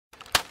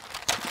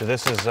So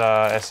this is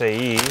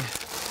SAE.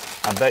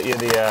 I bet you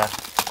the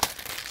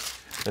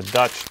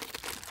Dutch,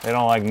 they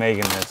don't like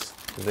making this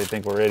because they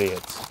think we're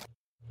idiots.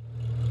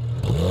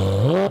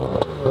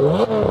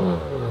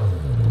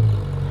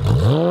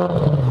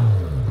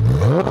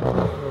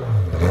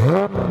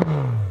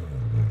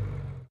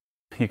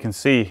 You can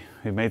see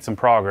we've made some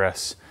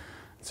progress.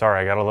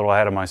 Sorry, I got a little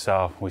ahead of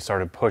myself. We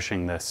started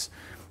pushing this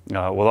with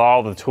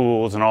all the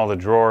tools and all the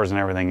drawers and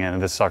everything in,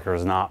 and this sucker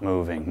is not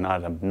moving,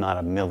 not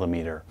a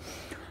millimeter.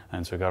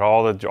 And so we got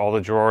all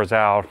the drawers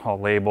out, all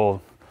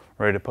labeled,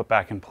 ready to put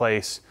back in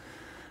place.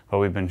 But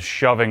we've been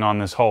shoving on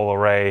this whole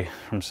array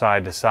from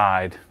side to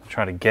side to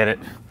try to get it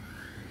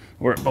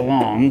where it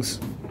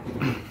belongs.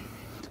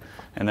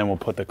 And then we'll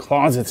put the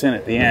closets in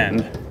at the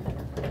end.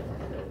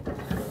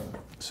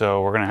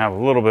 So we're gonna have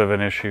a little bit of an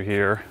issue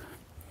here.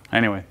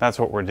 Anyway, that's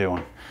what we're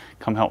doing.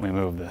 Come help me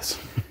move this.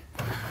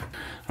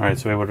 All right,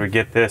 so we would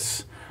get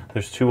this.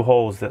 There's two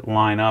holes that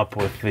line up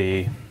with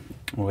the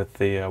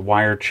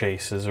wire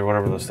chases or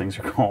whatever those things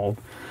are called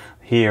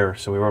here.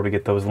 So we were able to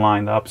get those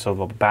lined up so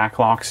the back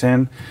locks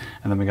in.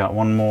 And then we got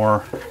one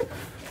more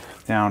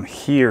down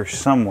here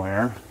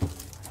somewhere.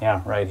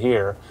 Yeah, right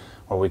here,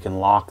 where we can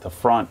lock the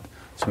front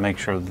to make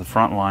sure that the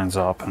front lines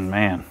up. And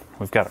man,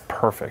 we've got it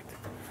perfect.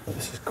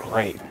 This is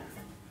great.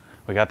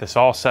 We got this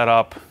all set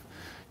up.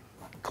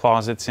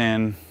 Closets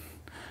in,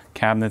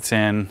 cabinets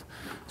in.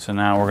 So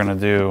now we're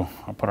gonna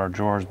I'll put our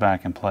drawers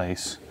back in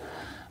place.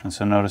 And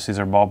so notice these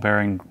are ball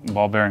bearing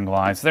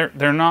glides.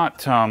 They're not,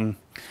 to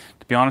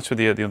be honest with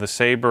you, the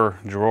Sabre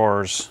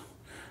drawers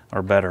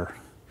are better.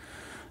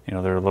 You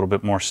know, they're a little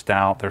bit more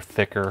stout, they're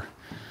thicker.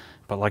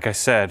 But like I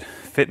said,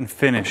 fit and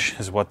finish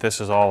is what this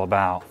is all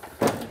about.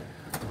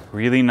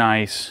 Really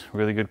nice,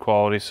 really good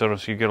quality. So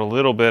you get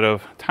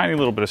tiny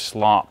little bit of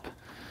slop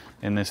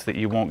in this that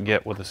you won't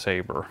get with a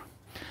Sabre.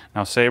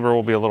 Now Sabre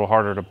will be a little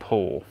harder to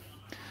pull.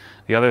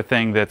 The other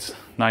thing that's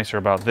nicer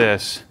about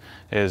this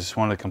is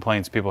one of the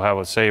complaints people have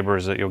with Sabre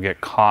is that you'll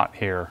get caught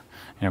here,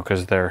 you know,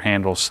 because their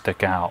handles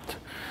stick out.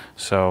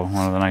 So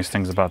one of the nice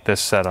things about this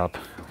setup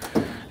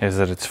is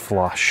that it's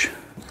flush.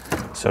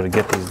 So to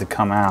get these to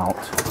come out,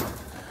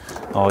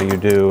 all you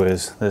do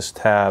is this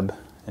tab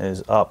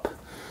is up,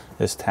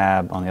 this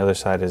tab on the other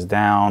side is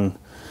down,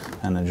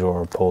 and the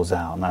drawer pulls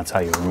out, and that's how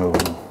you remove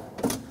them.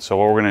 So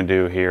what we're gonna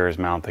do here is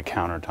mount the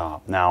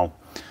countertop. Now,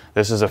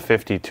 this is a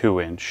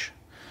 52-inch.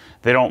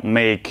 They don't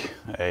make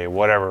a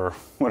whatever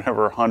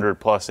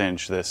 100+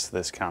 inch this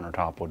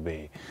countertop would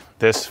be.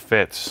 This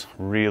fits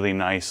really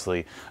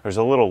nicely. There's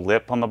a little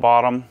lip on the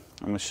bottom.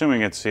 I'm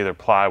assuming it's either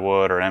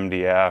plywood or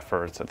MDF,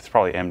 or it's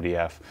probably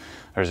MDF.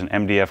 There's an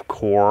MDF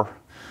core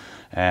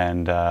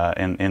and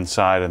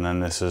inside, and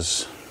then this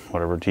is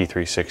whatever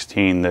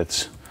T316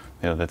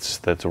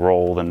 that's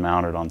rolled and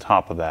mounted on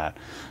top of that.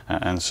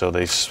 And so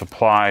they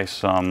supply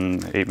some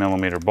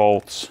 8mm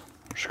bolts,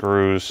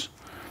 screws,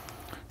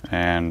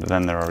 and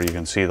then you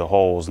can see the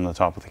holes in the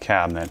top of the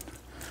cabinet.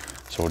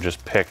 So we'll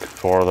just pick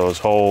 4 of those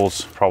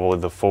holes, probably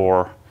the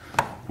 4.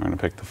 We're gonna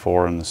pick the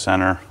 4 in the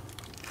center,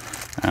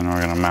 and we're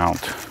gonna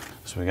mount.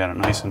 So we got it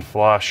nice and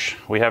flush.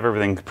 We have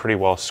everything pretty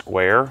well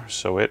square,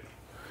 so it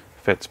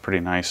fits pretty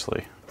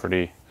nicely,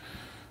 pretty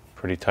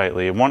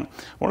tightly. And one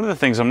of the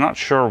things, I'm not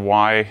sure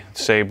why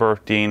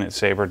Dean at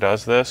Sabre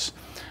does this,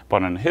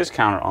 but on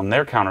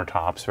their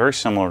countertops, very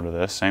similar to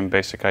this, same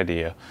basic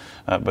idea,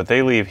 but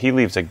he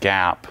leaves a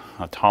gap,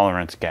 a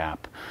tolerance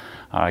gap.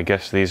 I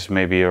guess these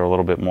maybe are a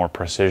little bit more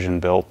precision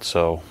built,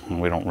 so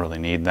we don't really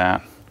need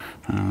that.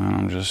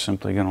 I'm just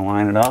simply gonna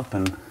line it up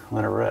and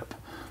let it rip.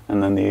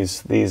 And then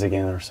these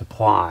again are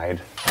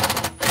supplied.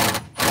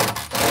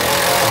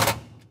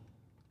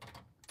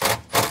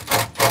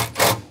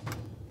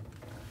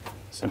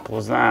 Simple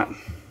as that.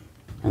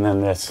 And then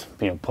this,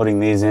 putting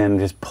these in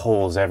just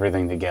pulls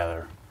everything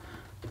together.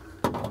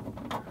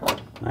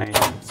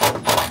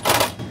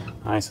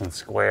 Nice and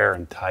square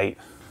and tight.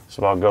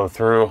 So I'll go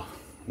through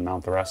and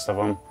mount the rest of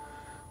them,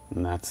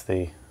 and that's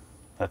the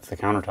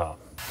countertop.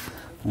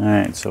 All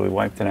right, so we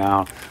wiped it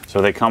out.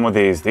 So they come with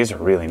these. These are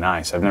really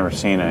nice. I've never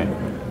seen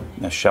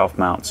a shelf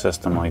mount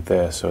system like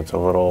this. So it's a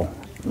little,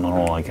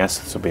 I guess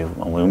this will be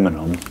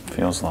aluminum,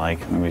 feels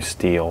like, maybe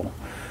steel.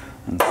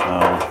 And so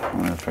I'm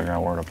gonna figure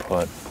out where to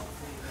put.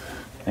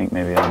 I think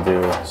maybe I'll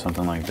do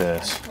something like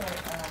this.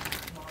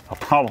 I'll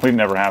probably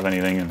never have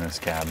anything in this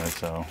cabinet,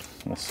 so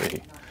we'll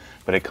see.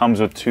 But it comes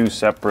with 2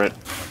 separate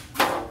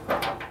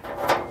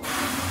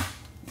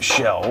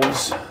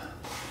shelves.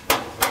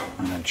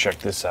 And then check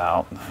this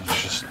out.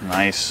 It's just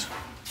nice,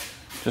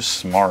 just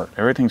smart.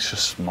 Everything's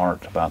just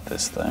smart about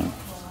this thing.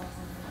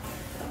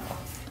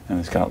 And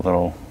it's got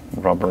little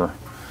rubber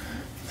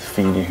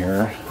feet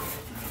here.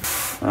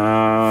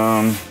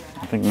 I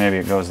think maybe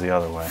it goes the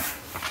other way.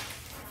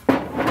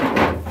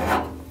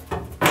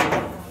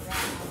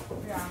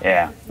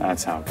 Yeah,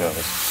 that's how it goes.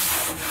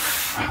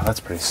 Wow, that's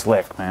pretty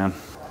slick, man.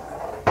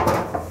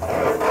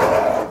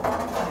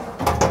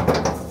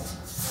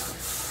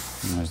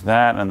 And there's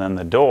that, and then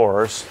the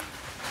doors.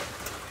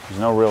 There's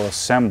no real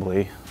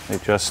assembly. They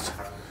just,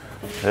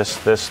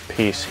 this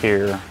piece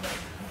here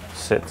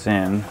sits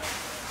in.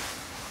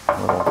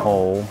 little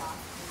hole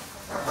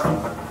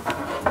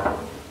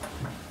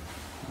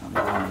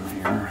down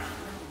here.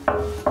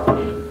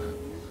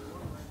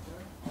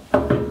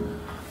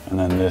 And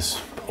then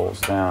this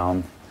pulls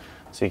down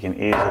so you can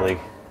easily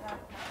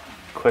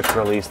quick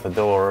release the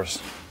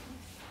doors.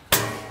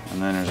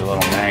 And then there's a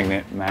little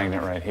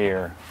magnet right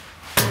here.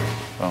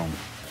 Boom.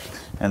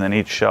 And then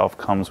each shelf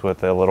comes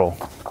with a little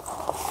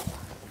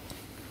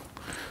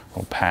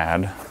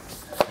pad,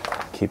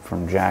 keep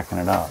from jacking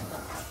it up.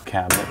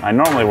 Cabinet. I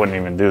normally wouldn't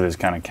even do this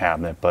kind of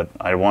cabinet, but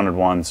I wanted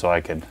one so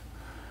I could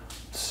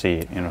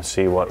see,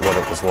 see what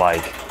it was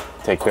like.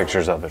 Take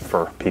pictures of it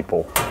for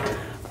people.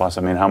 Plus,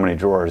 I mean, how many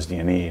drawers do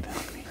you need?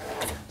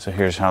 So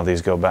here's how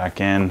these go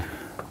back in.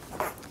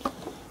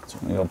 So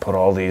I'm gonna put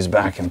all these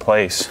back in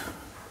place,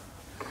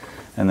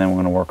 and then we're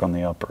gonna work on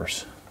the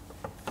uppers.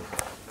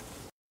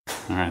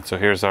 All right, so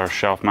here's our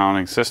shelf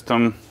mounting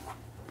system.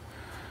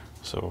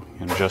 So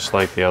just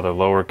like the other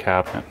lower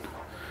cabinet,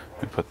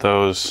 we put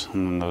those,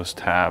 and then those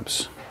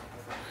tabs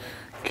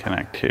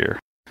connect here.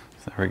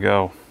 So there we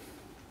go.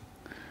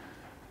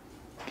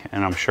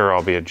 And I'm sure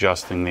I'll be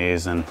adjusting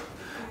these and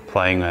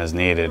playing as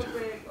needed.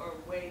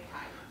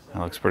 That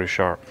looks pretty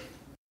sharp.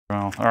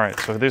 Well, all right,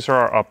 so these are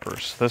our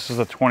uppers. This is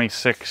a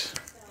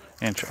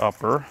 26-inch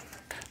upper.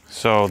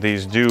 So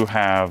these do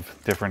have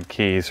different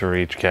keys for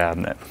each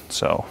cabinet.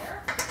 So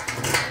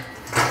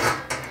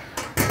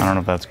I don't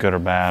know if that's good or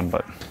bad,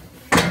 but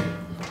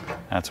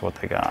that's what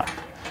they got.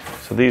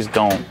 So these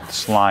don't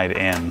slide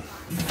in.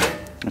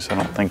 At least I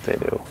don't think they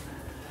do.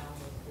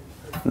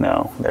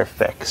 No, they're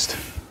fixed.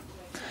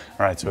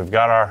 All right, so we've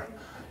got our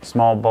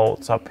small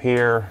bolts up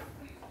here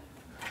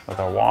with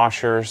our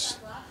washers.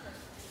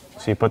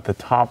 So you put the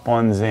top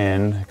ones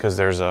in because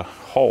there's a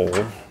hole.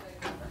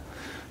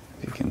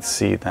 You can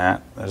see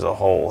that there's a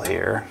hole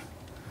here,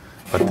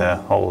 but the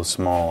hole is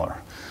smaller.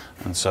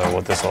 And so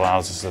what this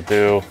allows us to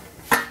do,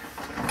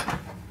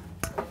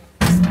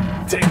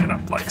 take it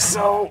up like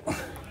so.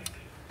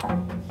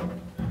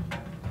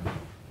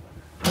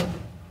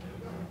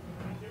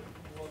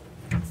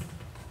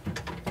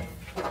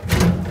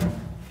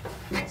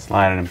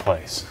 Slide it in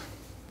place,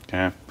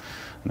 okay? And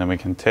then we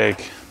can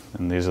take,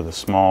 and these are the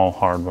small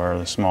hardware,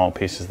 the small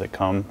pieces that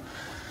come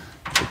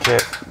with the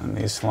kit, and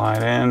these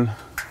slide in.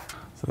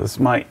 So this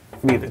might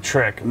be the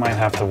trick. Might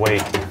have to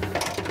wait,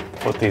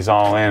 put these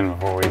all in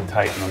before we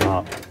tighten them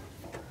up.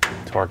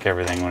 Torque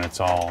everything when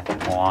it's all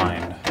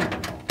aligned.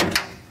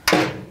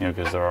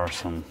 Because there are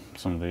some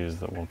of these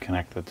that will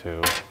connect the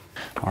two.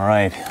 All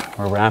right,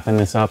 we're wrapping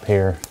this up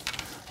here.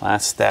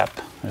 Last step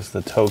is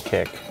the toe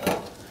kick.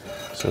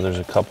 So there's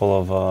a couple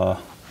of, I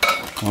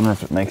wonder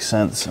if it makes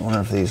sense. I wonder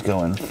if these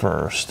go in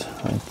first,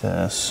 like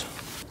this.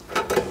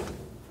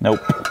 Nope,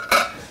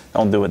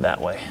 don't do it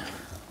that way.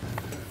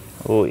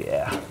 Oh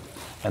yeah.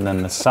 And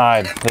then the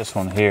side, this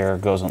one here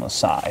goes on the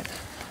side,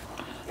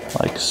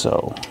 like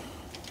so.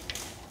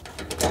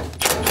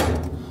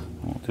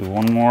 We'll do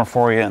one more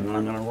for you, and then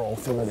I'm gonna roll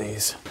through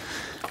these.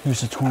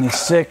 Here's a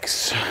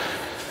 26.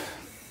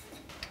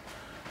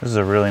 This is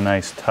a really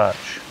nice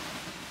touch.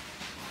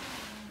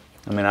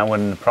 I mean,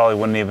 I probably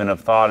wouldn't even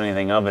have thought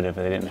anything of it if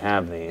they didn't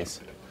have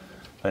these.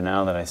 But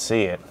now that I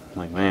see it, I'm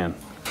like, man,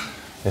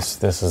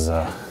 this is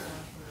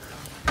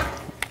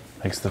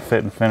makes the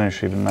fit and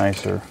finish even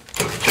nicer.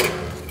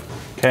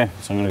 Okay,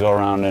 so I'm gonna go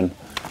around and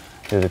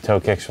do the toe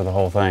kicks for the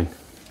whole thing.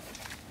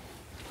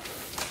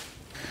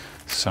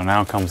 So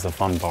now comes the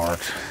fun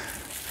part.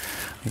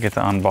 We get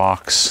to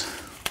unbox,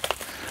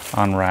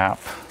 unwrap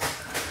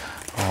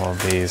all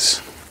of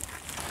these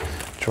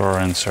drawer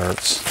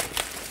inserts.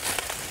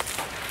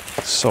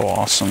 So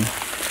awesome.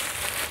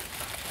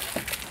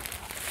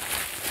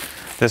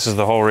 This is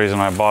the whole reason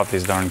I bought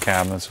these darn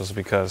cabinets, was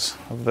because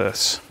of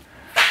this.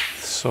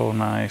 It's so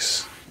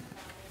nice.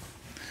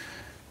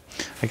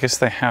 I guess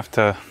they have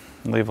to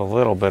leave a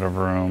little bit of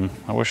room.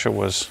 I wish it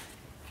was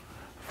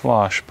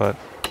flush, but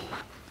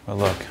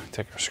look,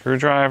 take our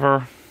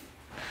screwdriver.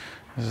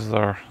 This is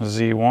our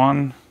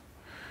Z1,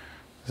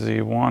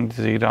 Z1,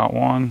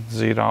 Z.1,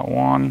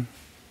 Z.1.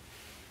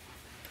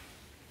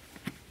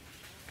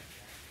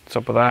 What's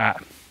up with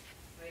that?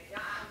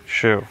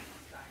 Shoot.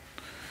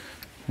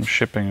 I'm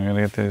shipping. I'm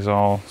gonna get these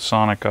all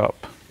sonic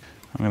up.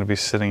 I'm gonna be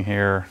sitting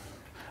here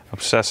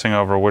obsessing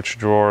over which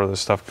drawer this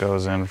stuff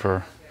goes in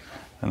for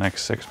the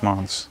next 6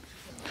 months.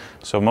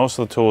 So most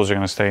of the tools are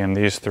gonna stay in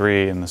these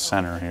three in the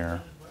center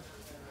here.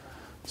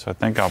 So I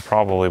think I'll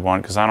probably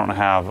want, because I don't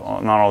have,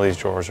 not all these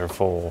drawers are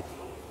full.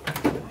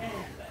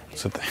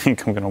 So I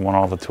think I'm gonna want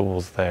all the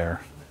tools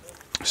there.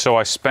 So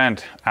I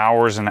spent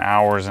hours and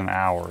hours and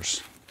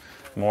hours,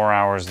 more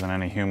hours than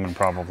any human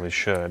probably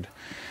should,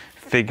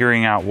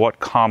 figuring out what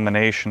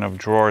combination of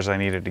drawers I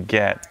needed to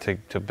get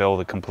to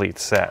build a complete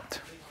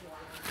set.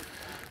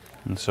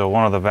 And so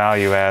one of the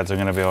value adds I'm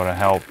going to be able to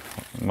help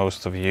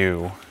most of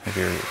you, if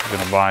you're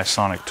going to buy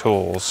Sonic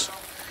tools,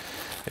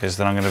 is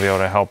that I'm going to be able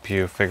to help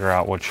you figure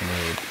out what you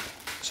need.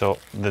 So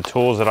the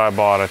tools that I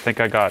bought, I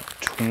think I got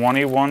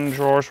 21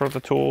 drawers worth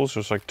of tools. It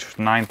was like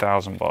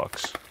 9,000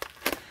 bucks.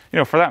 You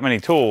know, for that many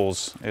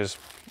tools is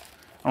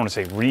I don't want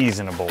to say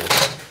reasonable,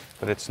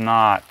 but it's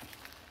not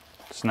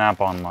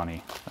Snap-on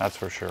money, that's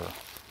for sure.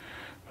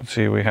 Let's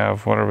see, we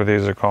have whatever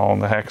these are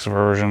called, the hex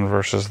version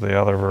versus the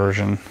other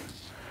version.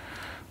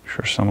 I'm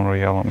sure someone will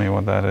yell at me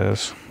what that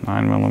is.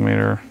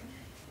 9mm,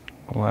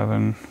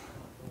 11.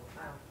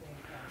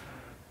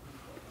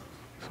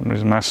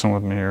 Somebody's messing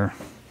with me here.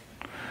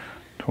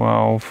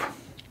 12,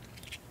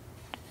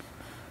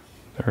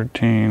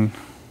 13,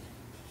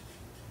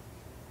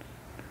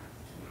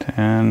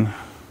 10,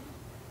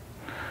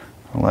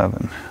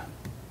 11,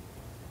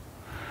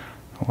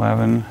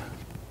 11,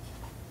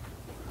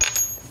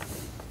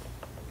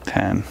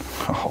 10.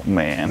 Oh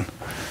man,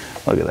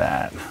 look at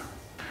that.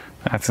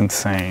 That's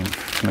insane.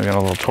 We got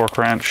a little torque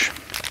wrench.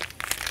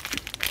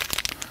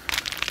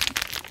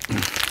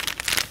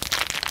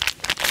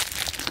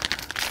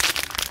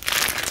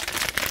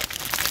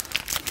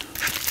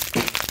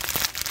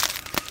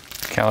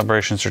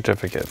 Calibration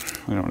certificate.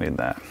 We don't need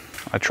that.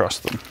 I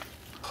trust them.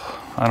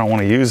 I don't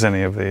want to use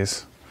any of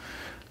these.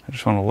 I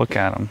just want to look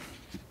at them.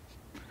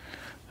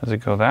 Does it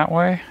go that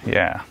way?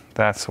 Yeah,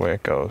 that's the way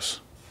it goes.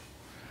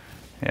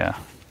 Yeah,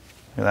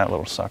 look at that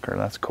little sucker.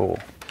 That's cool.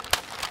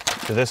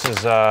 So this is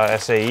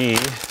SAE.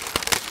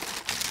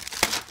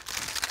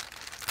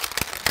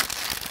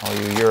 All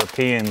you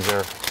Europeans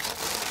are,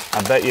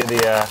 I bet you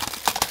the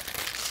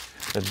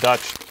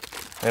Dutch,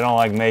 they don't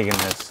like making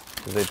this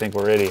because they think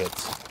we're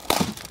idiots.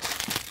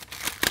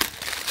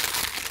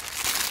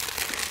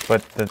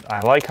 But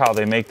I like how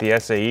they make the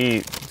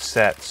SAE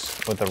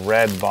sets with a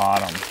red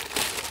bottom.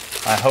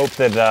 I hope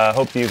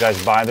that you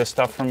guys buy this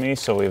stuff from me,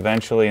 so we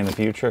eventually in the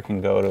future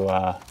can go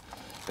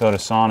to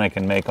Sonic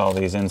and make all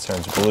these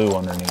inserts blue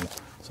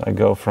underneath. So I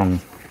go from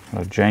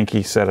a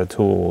janky set of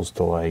tools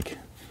to like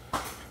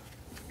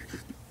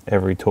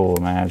every tool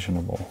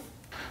imaginable.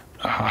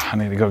 I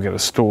need to go get a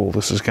stool.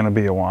 This is going to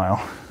be a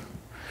while.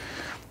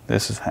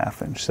 This is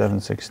 1/2 inch,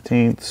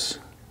 7/16.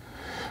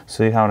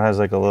 See how it has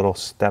like a little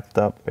stepped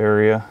up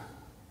area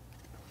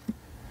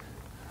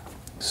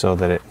so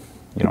that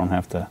you don't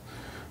have to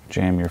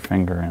jam your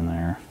finger in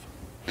there.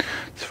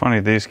 It's funny,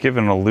 these give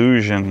an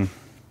illusion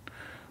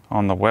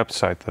on the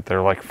website that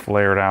they're like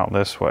flared out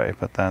this way,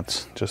 but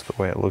that's just the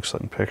way it looks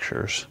in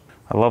pictures.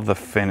 I love the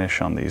finish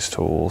on these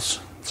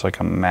tools. It's like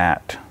a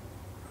matte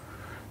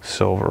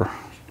silver.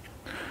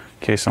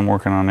 In case I'm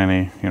working on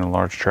any,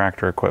 large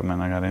tractor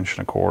equipment, I got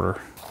 1.25 inch.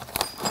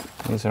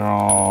 These are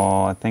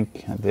all, I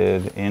think I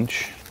did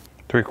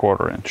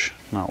 3/4 inch,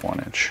 not 1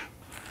 inch.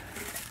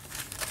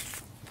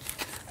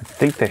 I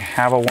think they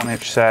have a 1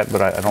 inch set,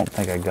 but I don't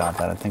think I got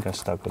that. I think I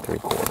stuck with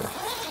 3/4.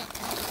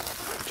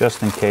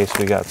 Just in case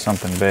we got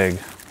something big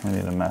we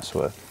need to mess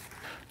with.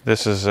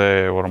 This is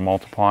a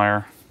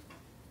multiplier.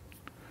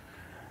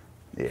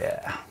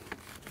 Yeah.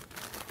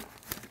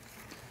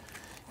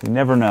 You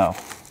never know.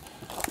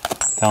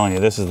 I'm telling you,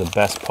 this is the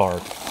best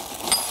part.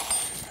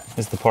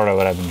 This is the part of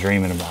what I've been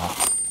dreaming about.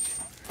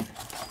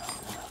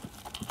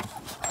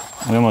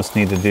 We almost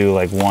need to do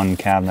like one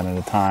cabinet at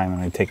a time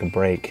and I take a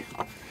break.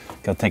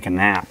 Go take a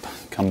nap,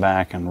 come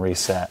back and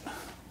reset.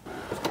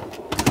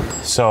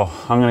 So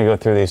I'm gonna go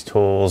through these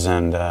tools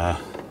and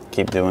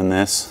keep doing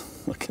this.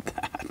 Look at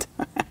that.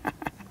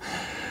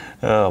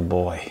 Oh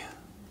boy.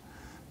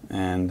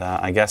 And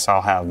I guess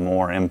I'll have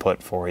more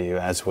input for you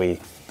as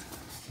we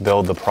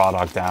build the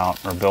product out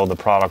or build the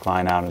product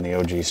line out in the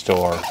OG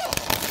store.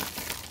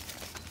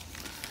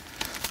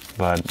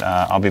 But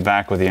I'll be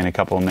back with you in a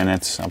couple of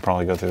minutes. I'll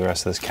probably go through the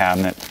rest of this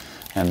cabinet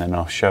and then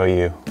I'll show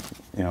you,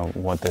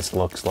 what this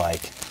looks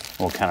like.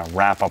 We'll kind of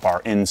wrap up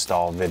our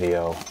install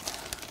video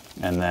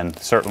and then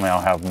certainly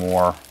I'll have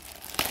more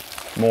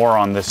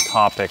on this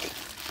topic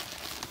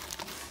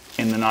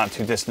in the not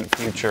too distant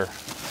future.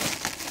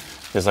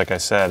 Because like I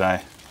said,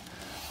 I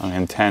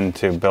intend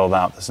to build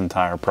out this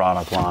entire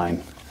product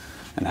line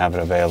and have it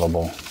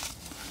available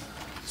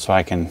so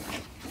I can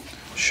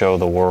show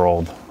the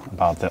world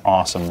about the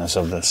awesomeness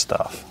of this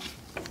stuff.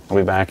 I'll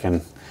be back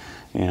in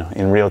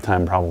real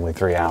time, probably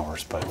 3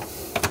 hours, but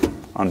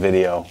on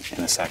video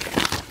in a second.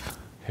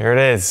 Here it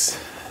is,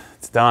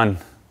 it's done.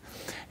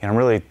 And I'm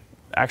really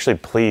actually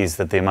pleased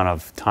that the amount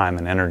of time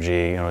and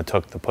energy it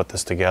took to put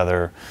this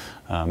together.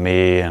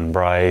 Me and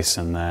Bryce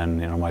and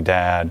then my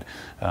dad,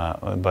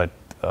 but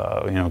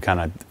kind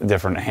of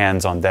different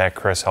hands on deck.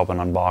 Chris helping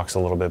unbox a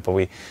little bit, but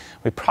we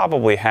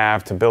probably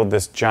have to build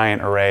this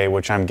giant array,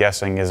 which I'm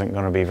guessing isn't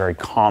going to be very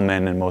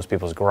common and most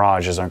people's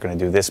garages aren't going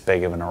to do this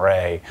big of an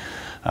array.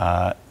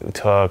 It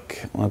took,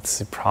 let's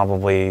see,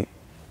 probably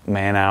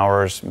man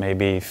hours,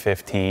 maybe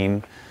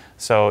 15.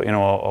 So,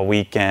 a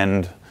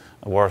weekend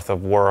worth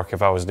of work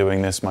if I was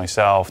doing this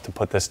myself to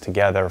put this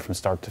together from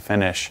start to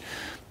finish.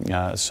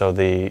 So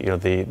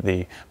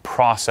the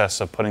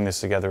process of putting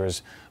this together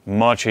is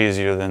much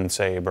easier than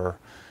Sabre,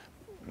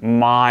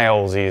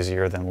 miles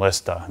easier than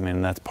Lista. I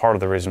mean, that's part of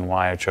the reason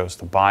why I chose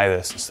to buy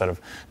this instead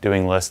of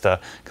doing Lista.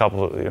 A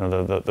couple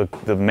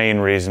of, the main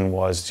reason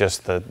was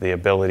just the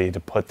ability to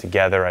put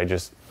together. I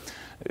just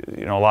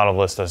you know, a lot of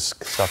Lista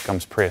stuff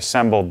comes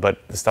pre-assembled,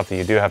 but the stuff that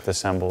you do have to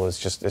assemble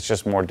is it's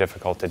just more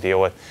difficult to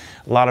deal with.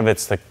 A lot of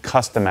it's the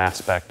custom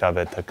aspect of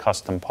it. The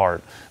custom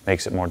part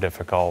makes it more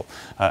difficult.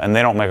 And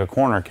they don't make a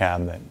corner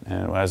cabinet,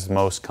 as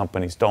most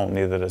companies don't,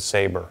 neither does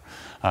Sabre.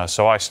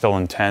 So I still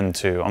intend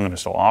to, I'm going to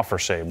still offer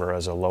Sabre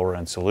as a lower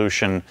end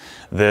solution.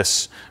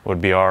 This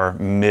would be our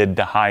mid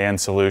to high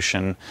end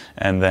solution.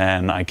 And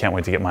then I can't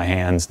wait to get my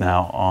hands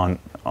now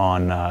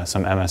on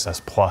some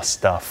MSS Plus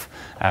stuff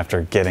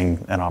after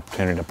getting an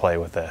opportunity to play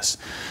with this.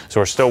 So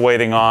we're still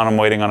waiting on, I'm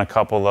waiting on a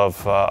couple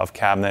of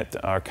cabinet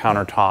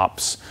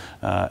countertops,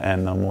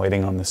 and I'm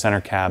waiting on the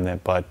center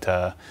cabinet,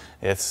 but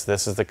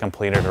this is the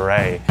completed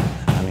array.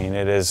 I mean,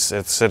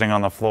 it's sitting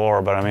on the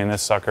floor, but I mean,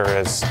 this sucker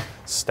is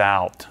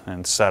stout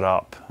and set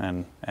up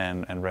and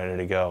ready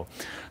to go.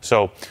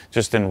 So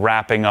just in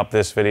wrapping up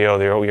this video,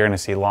 you're going to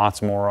see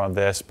lots more of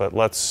this, but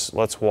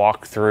let's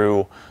walk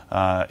through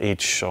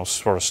each. I'll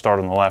sort of start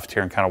on the left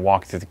here and kind of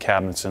walk through the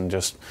cabinets and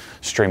just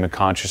stream of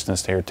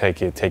consciousness here,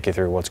 take you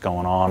through what's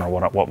going on or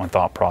what my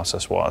thought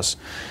process was.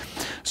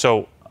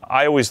 So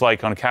I always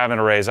like, on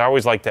cabinet arrays, I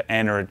always like to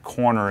enter it,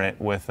 corner it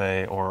with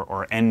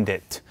or end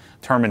it,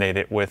 terminate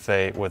it with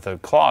a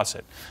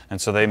closet. And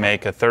so they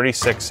make a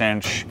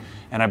 36-inch,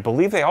 and I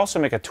believe they also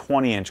make a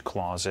 20-inch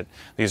closet.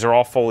 These are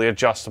all fully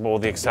adjustable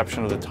with the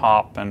exception of the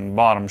top and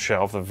bottom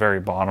shelf, the very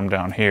bottom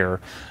down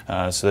here.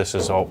 So this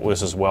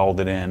is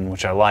welded in,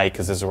 which I like,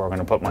 because this is where I'm going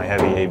to put my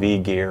heavy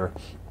AV gear.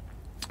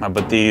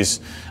 But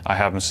these, I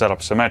have them set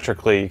up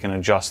symmetrically. You can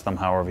adjust them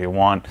however you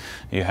want.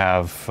 You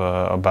have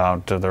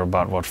they're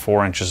about what,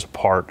 4 inches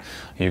apart.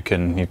 You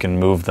can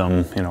move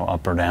them, you know,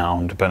 up or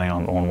down depending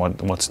on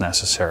what's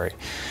necessary.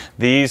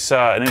 These,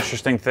 an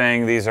interesting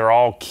thing, these are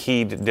all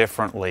keyed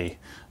differently.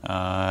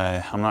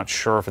 I'm not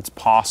sure if it's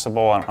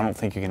possible. I don't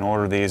think you can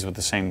order these with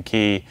the same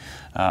key.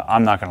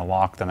 I'm not going to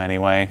lock them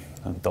anyway.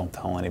 Don't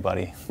tell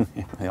anybody,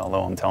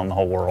 although I'm telling the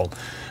whole world.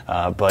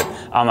 But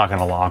I'm not going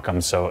to lock them,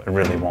 so it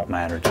really won't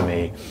matter to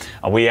me.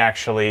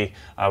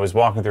 I was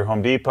walking through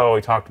Home Depot.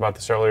 We talked about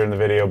this earlier in the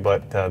video,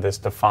 but this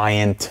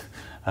Defiant,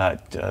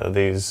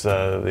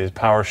 these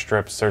power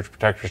strips, surge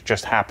protectors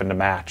just happen to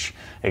match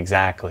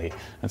exactly.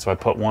 And so I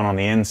put one on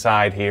the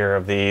inside here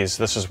of these.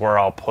 This is where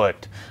I'll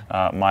put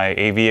my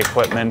AV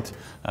equipment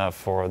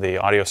for the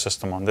audio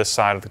system on this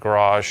side of the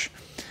garage.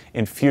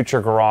 In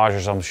future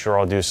garages, I'm sure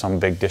I'll do some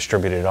big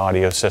distributed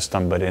audio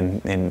system, but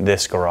in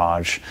this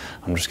garage,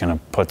 I'm just going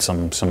to put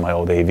some of my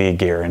old AV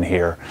gear in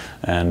here,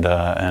 and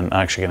I'm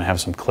actually going to have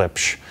some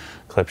Klipsch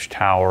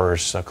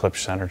towers, a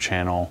Klipsch center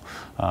channel,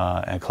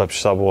 and Klipsch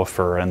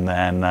subwoofer, and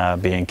then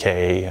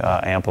B&K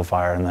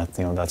amplifier, and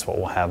that's what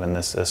we'll have in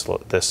this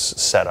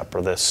setup,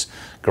 or this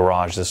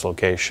garage, this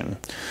location.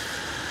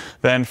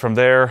 Then from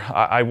there,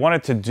 I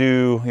wanted to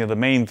do, the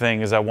main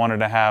thing is I wanted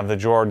to have the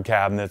Jord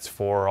cabinets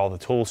for all the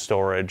tool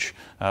storage,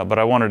 but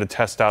I wanted to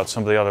test out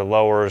some of the other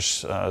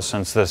lowers,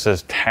 since this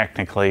is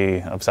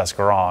technically Obsessed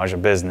Garage, a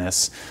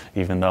business,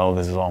 even though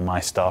this is all my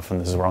stuff and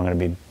this is where I'm going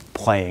to be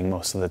playing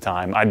most of the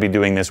time. I'd be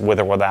doing this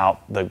with or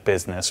without the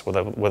business, with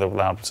or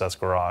without Obsessed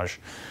Garage.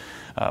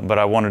 But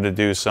I wanted to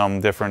do some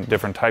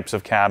different types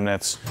of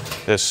cabinets.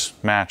 This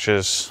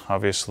matches,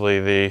 obviously,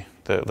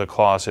 the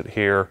closet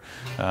here.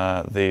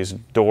 These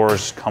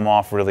doors come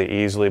off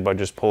really easily by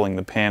just pulling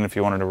the pin. If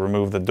you wanted to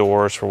remove the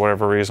doors for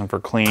whatever reason, for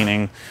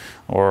cleaning,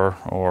 or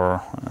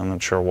I'm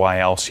not sure why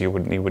else you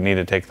would need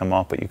to take them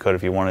off, but you could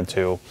if you wanted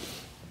to.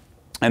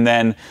 And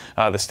then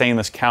the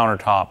stainless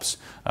countertops.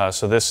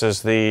 So this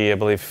is I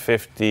believe I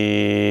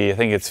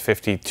think it's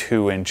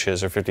 52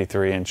 inches or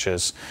 53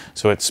 inches.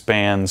 So it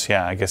spans,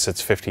 I guess it's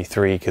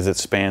 53 because it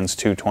spans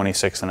two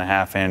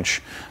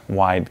 26.5-inch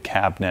wide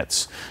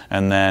cabinets.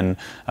 And then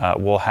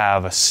we'll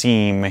have a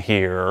seam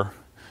here.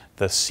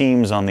 The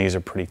seams on these are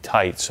pretty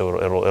tight,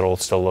 so it'll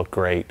still look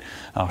great.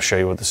 I'll show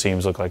you what the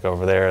seams look like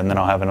over there. And then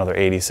I'll have another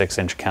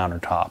 86-inch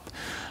countertop.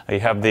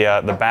 You have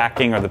the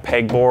backing or the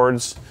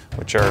pegboards,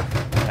 which are,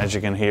 as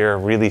you can hear,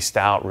 really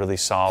stout, really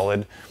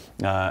solid.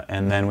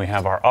 And then we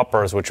have our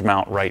uppers, which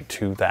mount right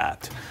to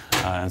that.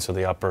 And so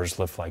the uppers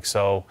lift like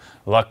so.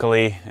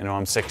 Luckily,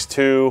 I'm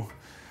 6'2",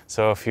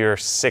 so if you're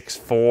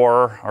 6'4"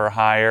 or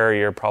higher,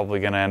 you're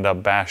probably going to end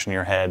up bashing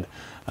your head.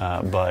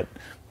 But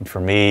for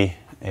me,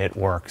 it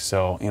works.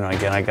 So,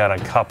 again, I got a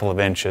couple of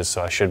inches,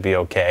 so I should be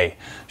okay.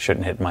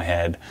 Shouldn't hit my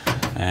head.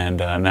 And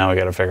now we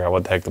got to figure out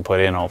what the heck to put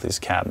in all these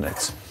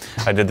cabinets.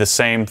 I did the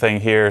same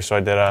thing here. So I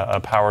did a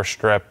power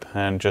strip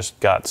and just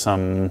got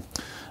some,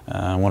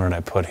 what did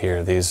I put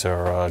here? These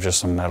are just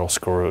some metal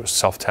screws,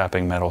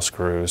 self-tapping metal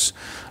screws.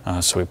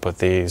 So we put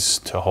these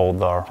to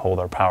hold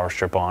our power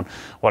strip on.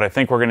 What I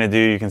think we're going to do,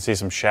 you can see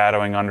some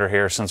shadowing under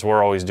here since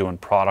we're always doing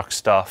product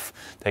stuff,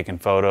 taking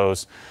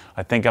photos.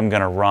 I think I'm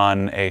going to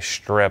run a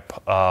strip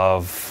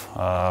of,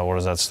 what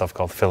is that stuff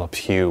called? Philips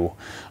Hue.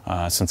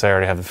 Since I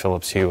already have the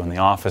Philips Hue in the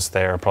office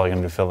there, I'm probably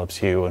going to do Philips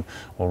Hue, and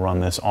we'll run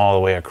this all the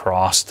way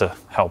across to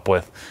help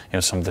with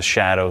some of the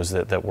shadows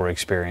that we're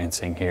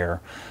experiencing here.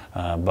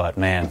 But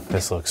man,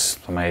 this looks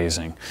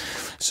amazing.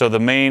 So the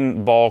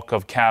main bulk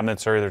of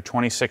cabinets are either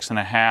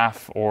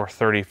 26.5 or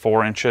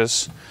 34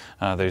 inches.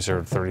 These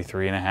are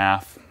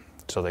 33.5.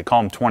 So they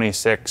call them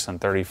 26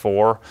 and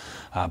 34.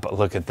 But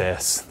look at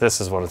this. This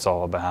is what it's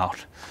all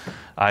about.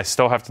 I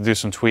still have to do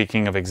some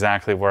tweaking of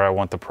exactly where I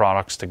want the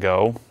products to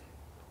go.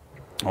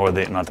 Or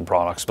not the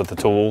products, but the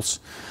tools.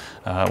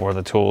 Where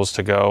the tools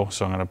to go.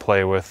 So I'm going to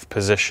play with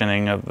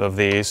positioning of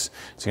these.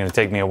 It's going to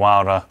take me a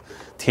while to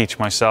teach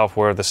myself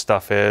where the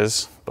stuff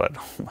is, but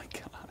oh my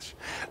gosh,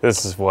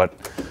 this is what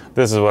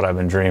I've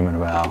been dreaming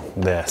about.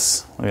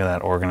 This, look at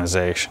that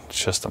organization.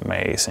 It's just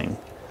amazing.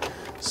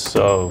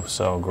 So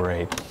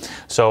great.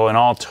 So in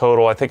all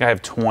total, I think I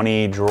have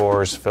 20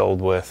 drawers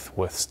filled with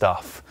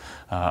stuff.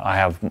 I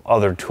have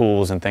other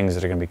tools and things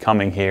that are going to be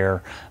coming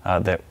here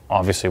that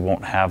obviously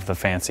won't have the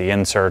fancy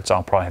inserts.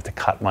 I'll probably have to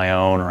cut my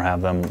own or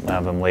have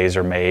them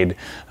laser made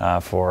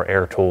for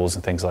air tools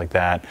and things like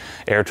that.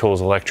 Air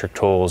tools, electric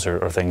tools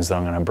are things that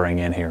I'm going to bring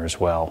in here as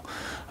well.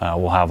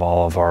 We'll have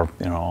all of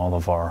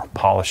our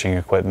polishing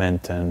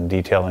equipment and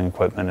detailing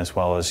equipment, as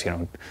well as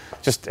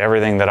just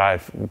everything that I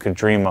could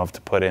dream of to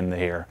put in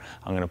here.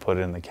 I'm going to put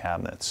in the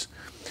cabinets.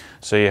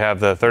 So you have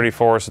the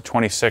 34s, the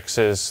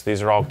 26s.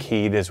 These are all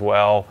keyed as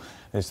well.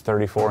 It's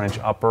 34-inch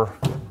upper,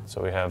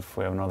 so we have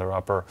another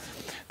upper.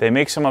 They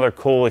make some other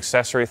cool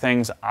accessory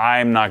things.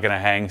 I'm not going to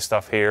hang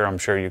stuff here. I'm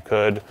sure you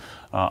could.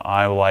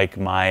 I like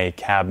my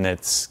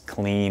cabinets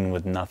clean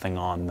with nothing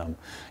on them.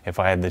 If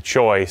I had the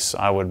choice,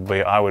 I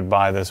would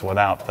buy this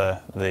without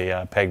the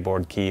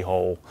pegboard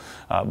keyhole.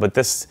 But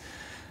this,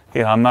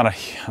 I'm not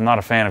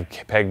a fan of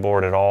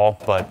pegboard at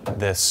all. But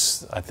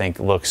this, I think,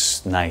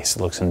 looks nice.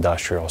 It looks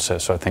industrial. So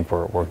I think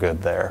we're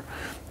good there.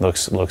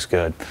 Looks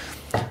good.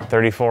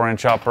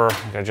 34-inch upper,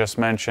 like I just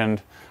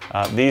mentioned.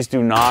 These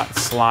do not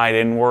slide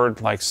inward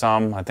like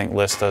some. I think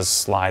Lista's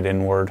slide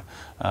inward,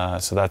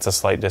 so that's a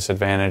slight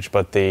disadvantage.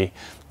 But the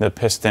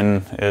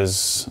piston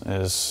is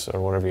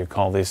or whatever you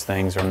call these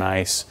things are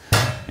nice.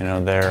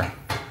 They're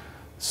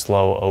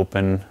slow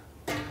open,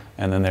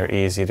 and then they're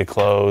easy to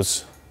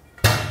close,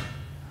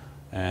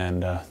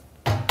 and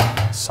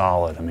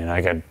solid. I mean,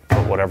 I could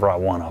put whatever I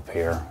want up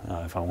here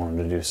if I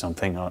wanted to do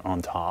something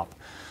on top.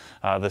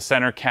 The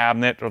center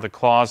cabinet or the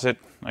closet,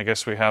 I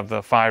guess we have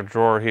the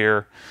 5-drawer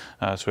here.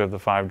 So we have the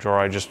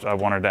 5-drawer. I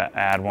wanted to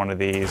add one of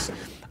these.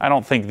 I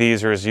don't think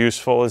these are as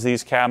useful as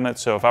these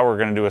cabinets. So if I were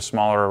going to do a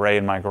smaller array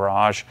in my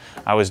garage,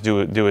 I would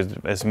do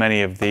as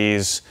many of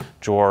these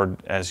drawer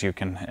as you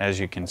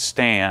can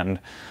stand,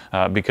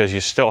 because you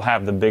still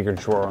have the bigger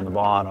drawer on the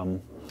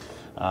bottom.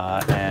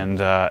 And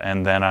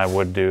then I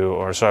would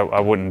I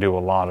wouldn't do a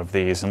lot of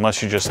these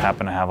unless you just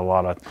happen to have a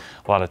lot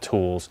of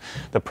tools.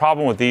 The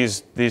problem with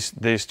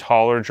these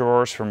taller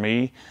drawers for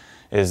me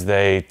is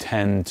they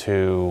tend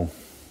to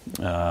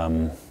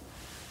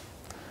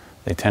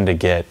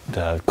get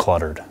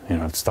cluttered.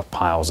 Stuff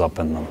piles up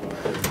in them.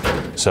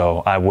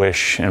 So I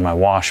wish in my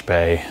wash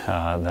bay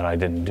that I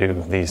didn't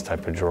do these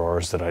type of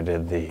drawers, that I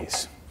did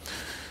these.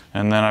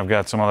 And then I've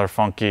got some other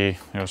funky,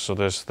 so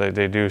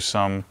they do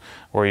some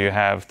where you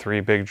have 3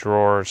 big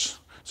drawers.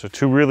 So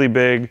 2 really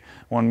big,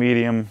 1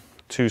 medium,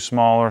 2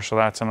 smaller, so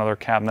that's another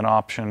cabinet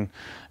option.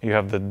 You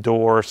have the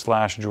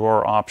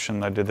door/drawer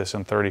option. I did this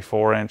in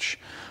 34-inch.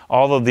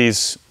 All of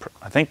these,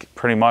 I think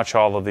pretty much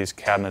all of these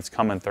cabinets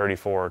come in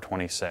 34 or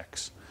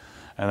 26.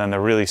 And then the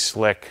really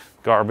slick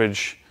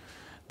garbage.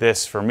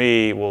 This, for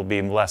me, will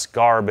be less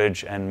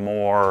garbage and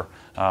more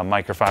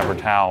microfiber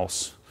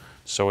towels.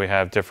 So we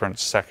have different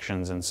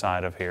sections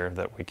inside of here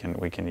that we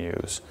can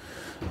use.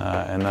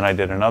 And then I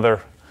did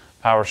another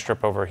power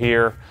strip over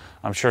here.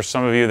 I'm sure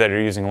some of you that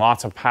are using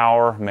lots of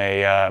power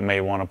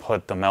may want to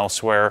put them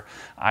elsewhere.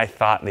 I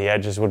thought the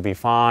edges would be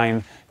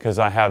fine because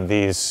I have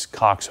these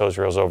Cox hose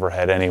reels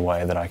overhead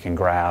anyway that I can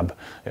grab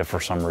if for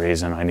some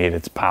reason I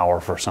needed power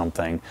for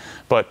something.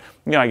 But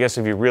I guess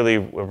if you really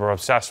were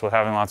obsessed with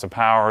having lots of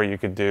power, you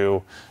could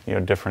do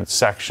different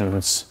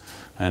sections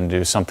and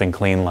do something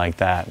clean like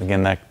that.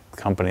 Again, that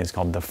company is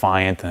called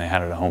Defiant, and they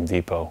had it at Home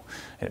Depot.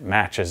 It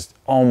matches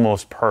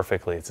almost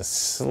perfectly. It's a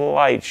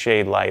slight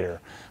shade lighter,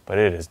 but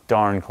it is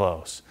darn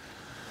close.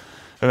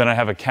 And then I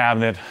have a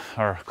cabinet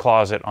or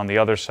closet on the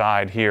other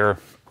side here,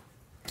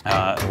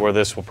 where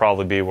this will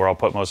probably be where I'll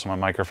put most of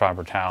my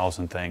microfiber towels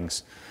and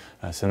things.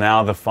 So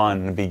now the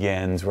fun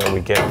begins, where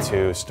we get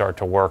to start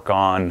to work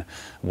on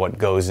what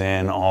goes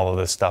in, all of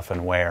this stuff,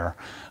 and where.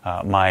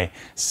 My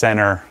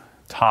center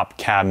top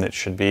cabinet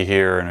should be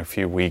here in a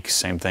few weeks.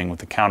 Same thing with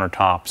the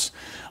countertops.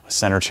 A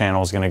center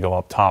channel is going to go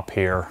up top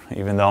here.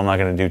 Even though I'm not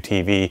going to do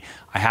TV,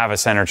 I have a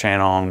center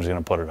channel. I'm just going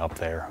to put it up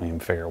there. I mean,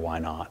 figure why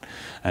not?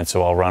 And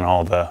so I'll run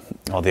all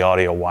the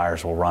audio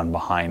wires will run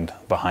behind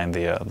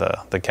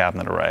the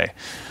cabinet array.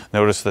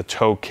 Notice the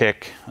toe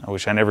kick,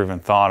 which I never even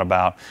thought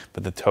about,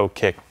 but the toe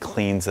kick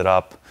cleans it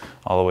up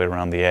all the way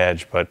around the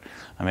edge. But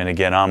I mean,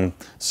 again, I'm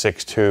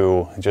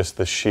 6'2", just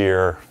the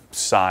sheer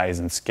size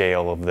and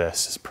scale of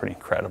this is pretty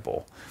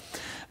incredible.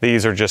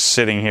 These are just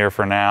sitting here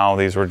for now.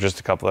 These were just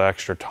a couple of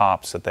extra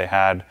tops that they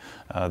had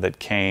that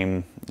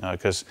came,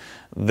 because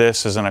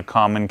this isn't a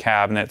common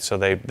cabinet, so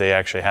they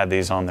actually had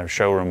these on their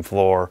showroom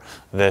floor.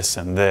 This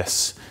and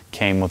this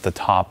came with the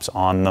tops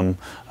on them,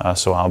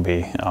 so I'll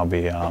be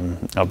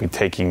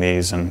taking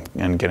these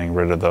and getting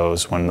rid of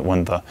those when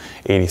the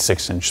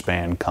 86-inch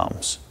span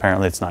comes.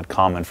 Apparently, it's not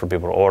common for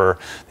people to order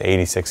the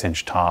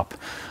 86-inch top,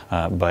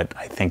 but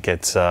I think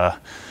it's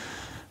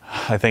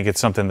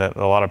something that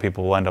a lot of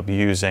people will end up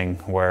using.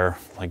 Where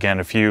again,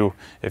 if you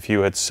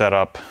had set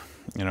up,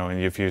 you know,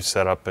 if you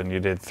set up and you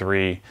did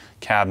 3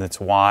 cabinets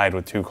wide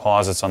with 2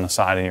 closets on the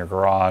side in your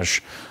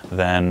garage,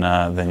 then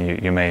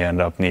you may end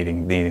up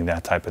needing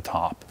that type of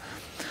top.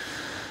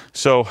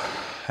 So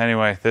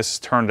anyway, this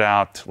turned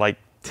out like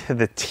to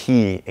the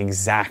T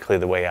exactly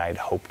the way I'd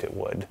hoped it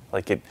would.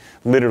 Like, it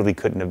literally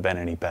couldn't have been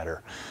any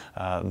better.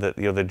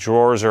 The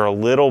drawers are a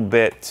little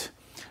bit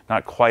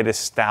not quite as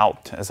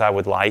stout as I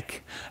would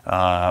like,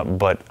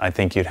 but I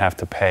think you'd have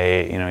to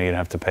pay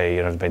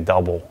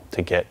double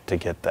to get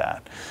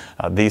that.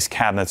 These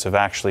cabinets have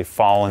actually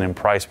fallen in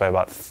price by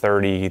about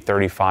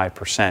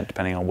 35%,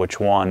 depending on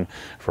which one,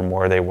 from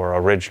where they were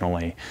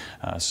originally.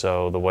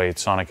 So the way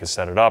Sonic has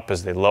set it up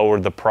is they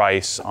lowered the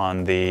price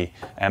on the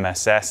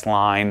MSS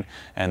line,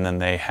 and then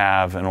they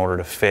have, in order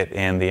to fit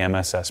in the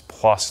MSS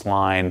Plus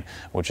line,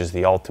 which is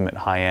the ultimate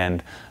high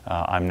end.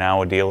 I'm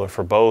now a dealer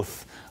for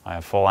both. I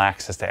have full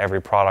access to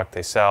every product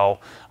they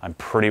sell. I'm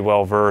pretty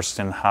well versed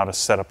in how to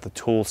set up the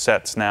tool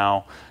sets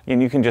now.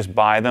 And you can just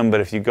buy them,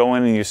 but if you go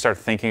in and you start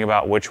thinking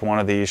about which one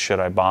of these should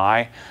I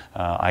buy,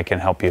 I can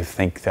help you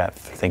think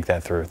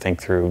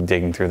through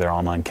digging through their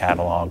online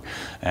catalog,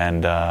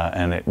 and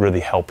it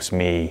really helps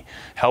me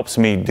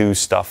do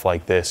stuff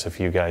like this if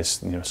you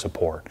guys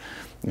support.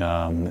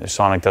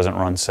 Sonic doesn't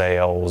run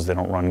sales, they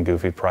don't run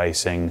goofy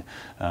pricing,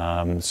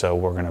 so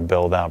we're going to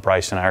build out,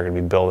 Bryce and I are going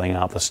to be building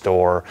out the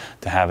store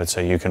to have it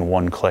so you can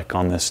one-click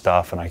on this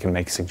stuff, and I can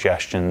make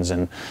suggestions,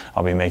 and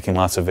I'll be making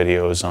lots of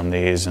videos on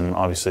these, and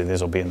obviously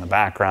these will be in the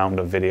background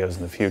of videos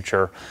in the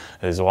future.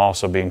 These will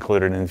also be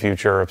included in the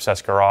future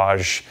Obsessed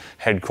Garage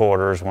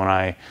headquarters when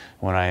I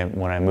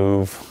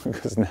move,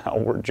 because now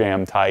we're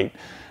jam tight.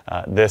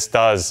 This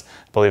does,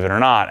 believe it or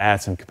not,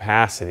 add some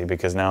capacity,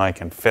 because now I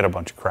can fit a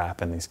bunch of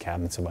crap in these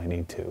cabinets if I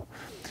need to.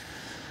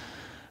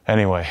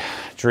 Anyway,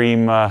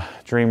 dream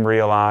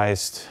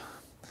realized.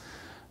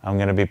 I'm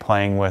going to be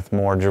playing with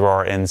more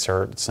drawer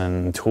inserts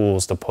and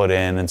tools to put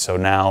in, and so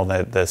now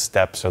that the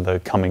steps or the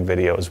coming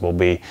videos will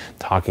be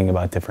talking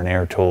about different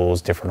air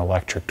tools, different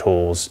electric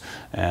tools,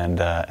 and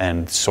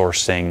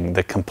sourcing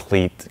the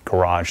complete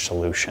garage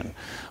solution.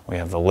 We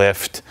have the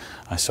lift.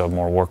 I still have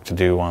more work to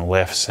do on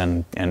lifts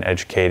and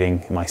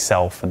educating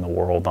myself and the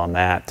world on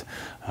that.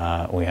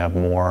 We have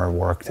more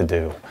work to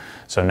do.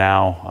 So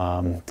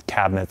now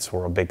cabinets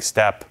were a big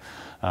step.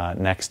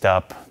 Next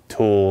up,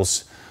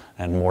 tools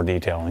and more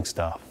detailing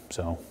stuff.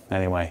 So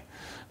anyway,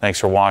 thanks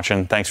for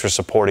watching. Thanks for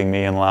supporting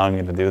me and allowing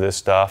me to do this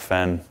stuff.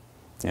 And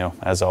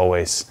as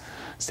always,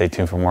 stay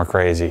tuned for more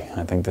crazy.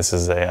 I think this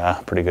is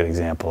a pretty good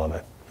example of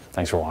it.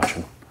 Thanks for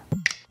watching.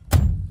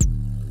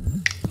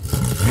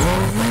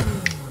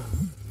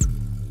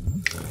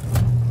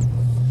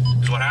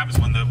 What happens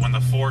when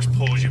the force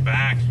pulls you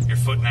back, your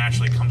foot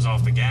naturally comes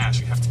off the gas.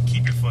 You have to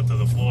keep your foot to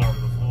the floor,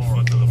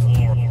 to the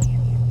floor.